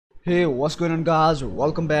Hey, what's going on guys?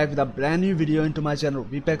 Welcome back with a brand new video into my channel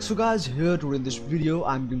RiPEX. So guys, here today in this video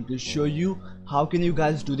I'm going to show you how can you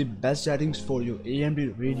guys do the best settings for your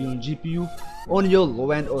AMD Radeon GPU on your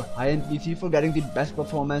low-end or high-end PC for getting the best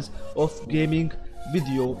performance of gaming with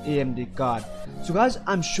your AMD card. So guys,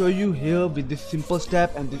 I'm showing you here with this simple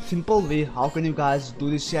step and the simple way how can you guys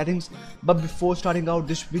do these settings. But before starting out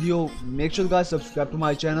this video, make sure you guys subscribe to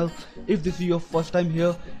my channel if this is your first time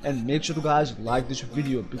here, and make sure to guys like this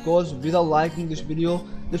video, because without liking this video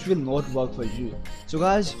this will not work for you. So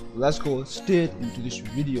guys, let's go straight into this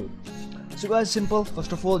video. So guys, simple.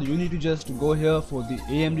 First of all, you need to just go here for the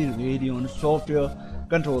AMD Radeon software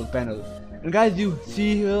control panel. And guys, you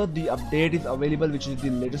see here the update is available, which is the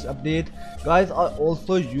latest update. Guys, I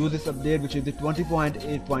also use this update, which is the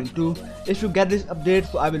 20.8.2. if you get this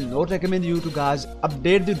update, so I will not recommend you to guys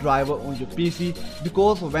update the driver on your PC,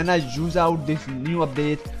 because when I use out this new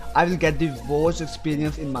update I will get the worst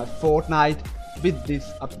experience in my Fortnite with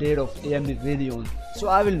this update of AMD Radeon. So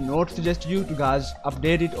I will not suggest you to guys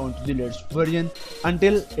update it onto the latest variant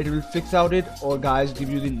until it will fix out it, or guys give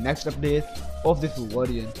you the next update of this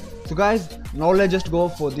variant. So guys, now let's just go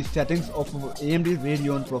for the settings of our AMD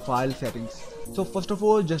Radeon profile settings. So first of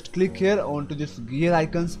all, just click here onto this gear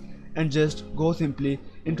icons and just go simply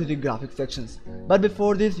into the graphics sections. But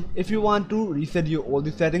before this, if you want to reset your all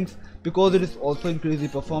the settings, because it is also increase the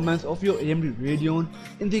performance of your AMD Radeon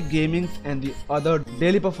in the gaming and the other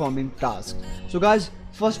daily performing tasks. So guys,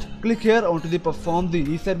 first click here onto the perform the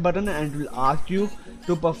reset button, and it will ask you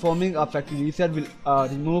to performing a factory reset will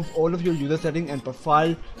remove all of your user setting and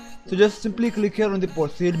profile. So just simply click here on the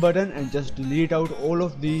proceed button and just delete out all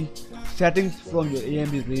of the settings from your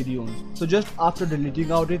AMD Radeon. So just after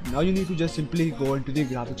deleting out it, now you need to just simply go into the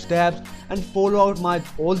graphics tabs and follow out my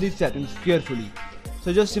all these settings carefully.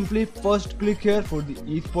 So just simply first click here for the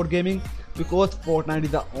esport gaming, because Fortnite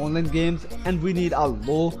is the online games and we need a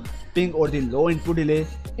low ping or the low input delay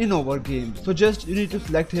in our game. So just you need to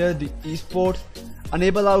select here the esports,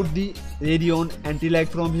 enable out the Radeon anti-lag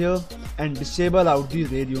from here, and disable out the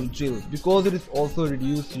Radeon chill, because it is also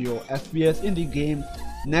reduce your FPS in the game.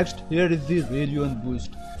 Next, here is the Radeon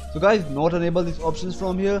boost. So guys, not enable these options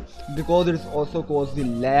from here, because it is also cause the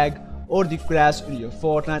lag or the crash in your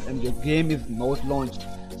Fortnite and your game is not launched.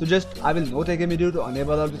 So just I will not recommend you to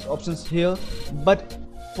enable all these options here, but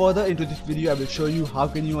further into this video I will show you how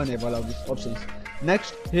can you enable all these options.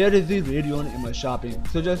 Next, here is the Radeon image sharpening.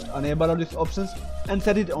 So just enable all these options and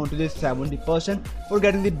set it onto the 70% for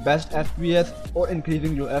getting the best FPS or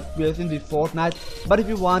increasing your FPS in the Fortnite. But if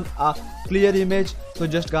you want a clear image, so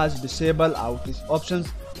just guys disable out these options,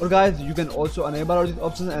 or guys you can also enable all these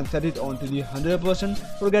options and set it onto the 100%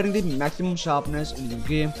 for getting the maximum sharpness in your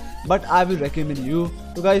game. But I will recommend you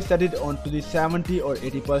to guys set it onto the 70 or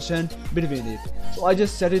 80% between it. So I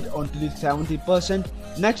just set it onto the 70%.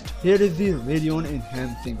 Next, here is the Radeon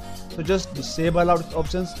enhancing. So just disable out these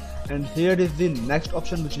options, and here is the next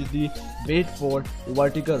option, which is the wait for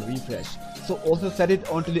vertical refresh. So also set it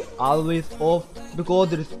onto the always off,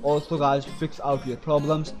 because it is also guys fix out your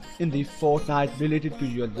problems in the Fortnite related to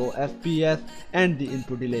your low FPS and the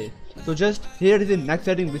input delay. So just here is the next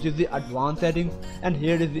setting, which is the advanced settings, and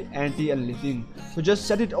here is the anti-aliasing. So just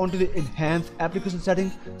set it onto the enhanced application setting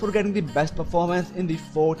for getting the best performance in the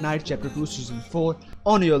Fortnite Chapter 2 Season 4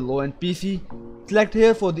 on your low-end PC. Select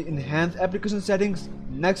here for the enhanced application settings.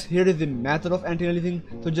 Next, here is the method of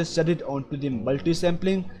anti-aliasing. So just set it onto the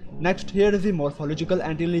multi-sampling. Next, here is the morphological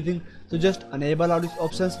anti-aliasing. So just enable all these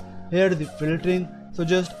options. Here is the filtering. So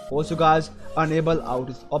just also guys enable out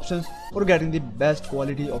these options for getting the best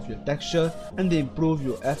quality of your texture and improve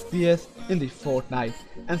your FPS in the Fortnite,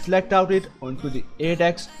 and select out it onto the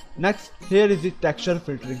 8x. Next, here is the texture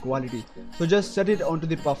filtering quality. So just set it onto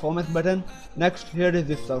the performance button. Next, here is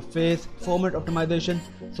the surface format optimization.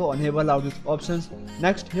 So enable out these options.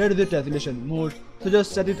 Next, here is the tessellation mode. So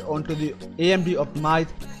just set it onto the AMD optimize,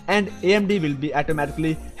 and AMD will be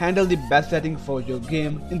automatically handle the best setting for your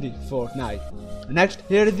game in the Fortnite. Next,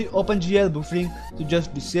 here is the Opengl Buffering. So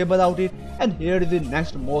just disable out it, and here is the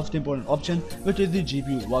next most important option, which is the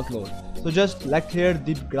GPU workload. So just select here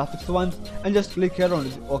the graphics one and just click here on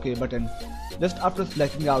the OK button. Just after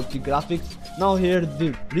selecting out the graphics, now here is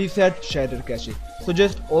the reset shader cache. So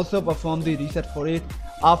just also perform the reset for it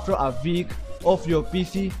after a week of your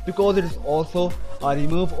PC, because it is also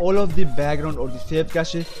remove all of the background or the save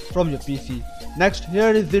cache from your PC. Next,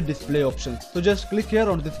 here is the display options. So just click here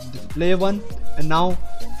on this display one, and now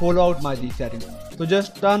follow out my these settings. So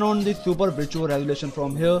just turn on the super virtual resolution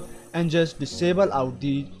from here and just disable out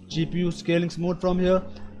the GPU scaling mode from here.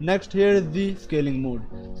 Next, here is the scaling mode.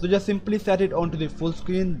 So just simply set it onto the full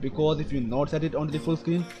screen, because if you not set it onto the full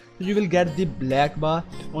screen, you will get the black bar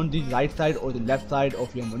on the right side or the left side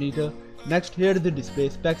of your monitor. Next, here is the display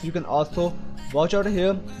specs. You can also watch out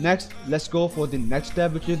here. Next, let's go for the next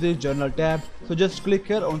tab, which is the journal tab. So just click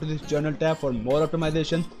here onto this journal tab for more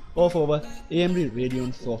optimization of our AMD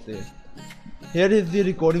Radeon software. Here is the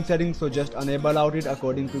recording settings, so just enable out it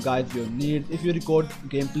according to guys your needs if you record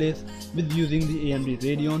gameplays with using the AMD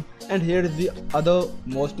Radeon. And here is the other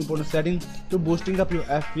most important setting to boosting up your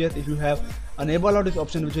FPS. If you have enable out this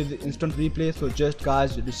option, which is the instant replay, so just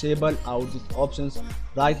guys disable out these options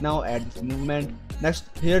right now at this movement. Next,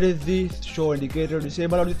 here is the show indicator.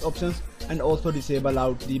 Disable out these options and also disable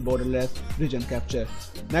out the borderless region capture.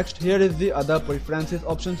 Next, here is the other preferences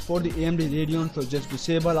options for the AMD Radeon, so just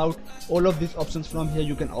disable out all of these options from here.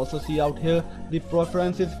 You can also see out here the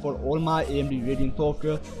preferences for all my AMD Radeon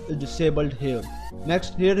software is disabled here.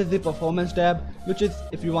 Next, here is the performance tab, which is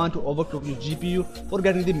if you want to overclock your GPU for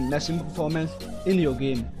getting the maximum performance in your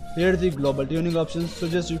game. Here is the global tuning options, so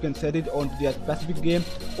just you can set it onto the specific game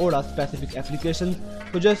or a specific application.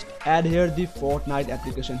 So just add here the Fortnite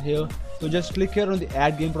application here. So just click here on the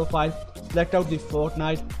add game profile, select out the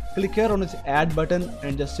Fortnite, click here on this add button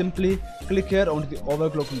and just simply click here on the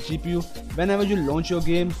overclocking GPU. Whenever you launch your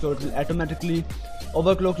game, so it will automatically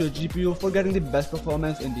overclock your GPU for getting the best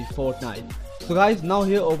performance in the Fortnite. So guys, now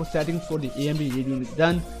here our settings for the AMD Radeon is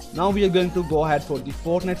done. Now we are going to go ahead for the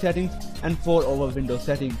Fortnite settings and for our Windows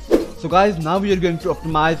settings. So guys, now we are going to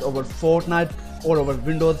optimize our Fortnite or our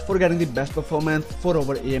Windows for getting the best performance for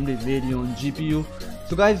our AMD Radeon GPU.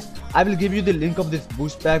 So guys, I will give you the link of this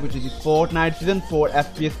boost pack, which is the Fortnite Season 4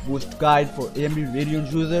 FPS boost guide for AMD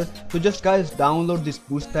Radeon user. So just guys, download this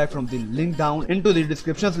boost pack from the link down into the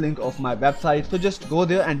description link of my website. So just go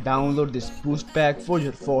there and download this boost pack for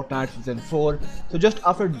your Fortnite Season 4. So just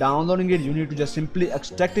after downloading it, you need to just simply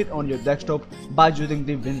extract it on your desktop by using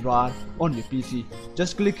the WinRAR on your PC.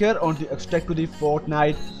 Just click here on the extract to the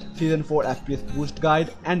Fortnite Season 4 FPS boost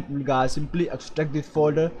guide and guys simply extract this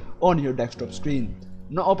folder on your desktop screen.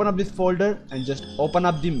 Now open up this folder and just open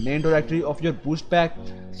up the main directory of your boost pack.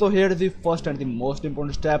 So here is the first and the most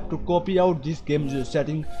important step to copy out this game user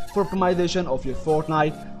setting for optimization of your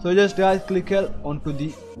Fortnite. So just guys click here onto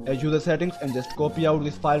the user settings and just copy out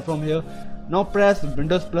this file from here. Now press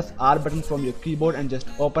Windows plus R button from your keyboard and just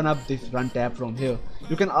open up this run tab from here.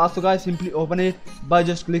 You can also guys simply open it by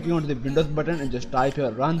just clicking on the Windows button and just type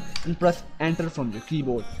here run and press enter from your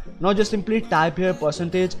keyboard. Now just simply type here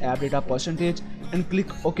 %app and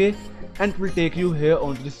click OK, and it will take you here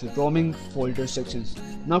onto this roaming folder sections.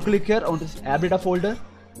 Now click here on this app data folder,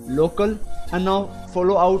 local, and now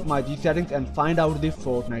follow out my these settings and find out the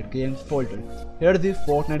Fortnite games folder. Here is the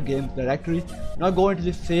Fortnite games directory. Now go into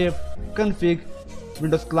the save config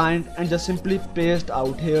Windows client and just simply paste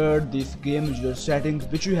out here this game user settings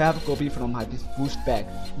which you have copied from this boost pack,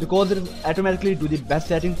 because it will automatically do the best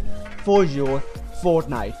settings for your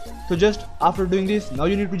Fortnite. So just after doing this, now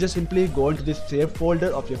you need to just simply go into this save folder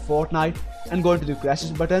of your Fortnite and go into the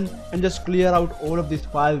crashes button and just clear out all of these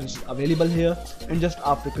files which is available here. And just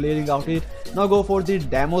after clearing out it, now go for the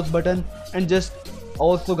demos button and just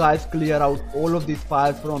also guys clear out all of these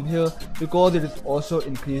files from here, because it is also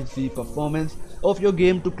increase the performance of your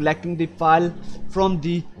game to collecting the file from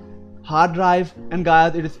the hard drive. And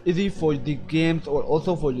guys, it is easy for the games or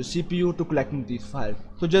also for your CPU to collecting these files.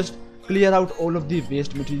 So just clear out all of the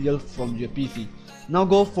waste material from your PC. Now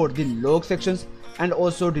go for the log sections and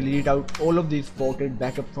also delete out all of these forwarded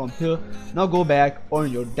backup from here. Now go back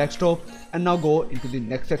on your desktop and now go into the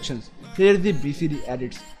next sections. Here is the BCD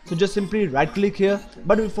edits. So just simply right click here,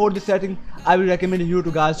 but before the setting I will recommend you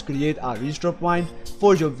to guys create a restore point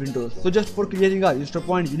for your Windows. So just for creating a restore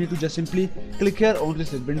point, you need to just simply click here on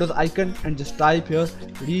this Windows icon and just type here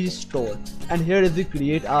restore, and here is the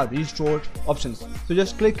create a restore options. So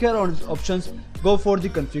just click here on these options, go for the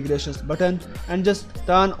configurations button and just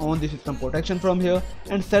turn on the system protection from here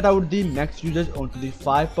and set out the max usage onto the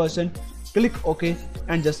 5%. Click OK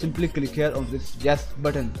and just simply click here on this yes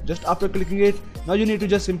button. Just after clicking it, now you need to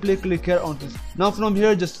just simply click here on this. Now from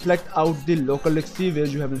here just select out the local XC where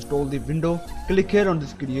you have installed the window. Click here on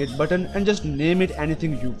this create button and just name it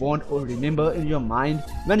anything you want or remember in your mind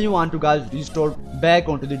when you want to guys restore back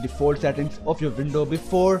onto the default settings of your window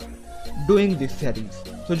before doing these settings.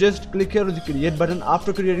 So just click here on the create button.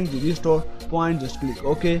 After creating the restore point, just click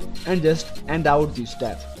OK and just end out these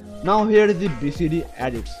steps. Now here is the BCD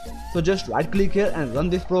edits. So just right click here and run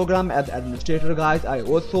this program as administrator guys. I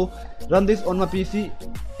also run this on my PC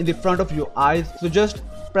in the front of your eyes. So just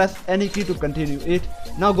press any key to continue it.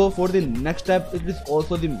 Now go for the next step. It is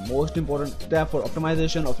also the most important step for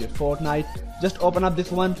optimization of your Fortnite. Just open up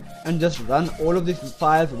this one and just run all of these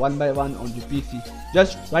files one by one on your PC.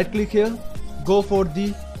 Just right click here, go for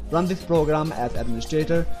the run this program as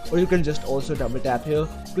administrator, or you can just also double tap here,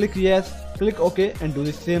 click yes, click OK, and do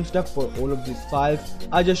the same step for all of these files.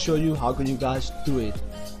 I'll just show you how can you guys do it.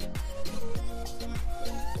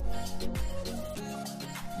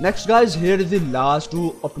 Next guys, here is the last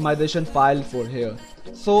two optimization file for here.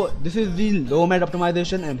 So this is the low med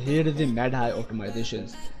optimization and here is the med high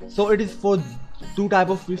optimizations. So it is for two type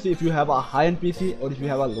of PC, if you have a high end PC or if you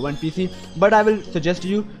have a low end PC, but I will suggest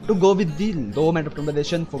you to go with the low med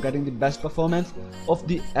optimization for getting the best performance of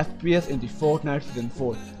the FPS in the Fortnite season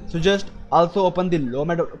 4. So just also open the low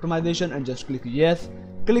med optimization and just click yes,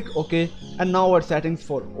 click OK, and now our settings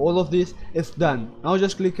for all of this is done. Now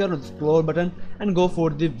just click here on the scroll button and go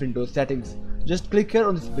for the Windows settings. Just click here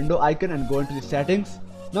on this window icon and go into the settings.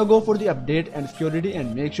 Now go for the update and security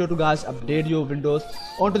and make sure to guys update your Windows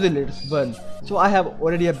onto the latest one. So I have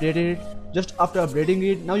already updated it. Just after updating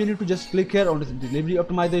it, now you need to just click here on this delivery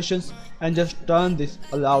optimizations and just turn this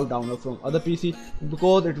allow download from other PC,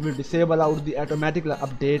 because it will disable out the automatic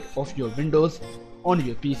update of your Windows on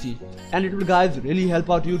your PC, and it will guys really help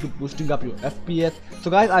out you to boosting up your FPS. So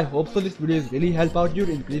guys, I hope so this video is really help out you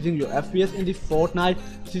to increasing your FPS in the Fortnite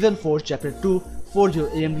season 4 chapter 2 for your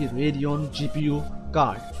AMD Radeon GPU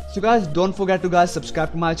card. So guys, don't forget to guys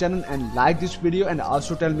subscribe to my channel and like this video, and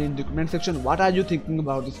also tell me in the comment section what are you thinking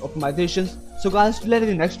about these optimizations. So guys, till in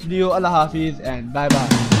the next video, Allah Hafiz and bye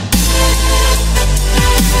bye.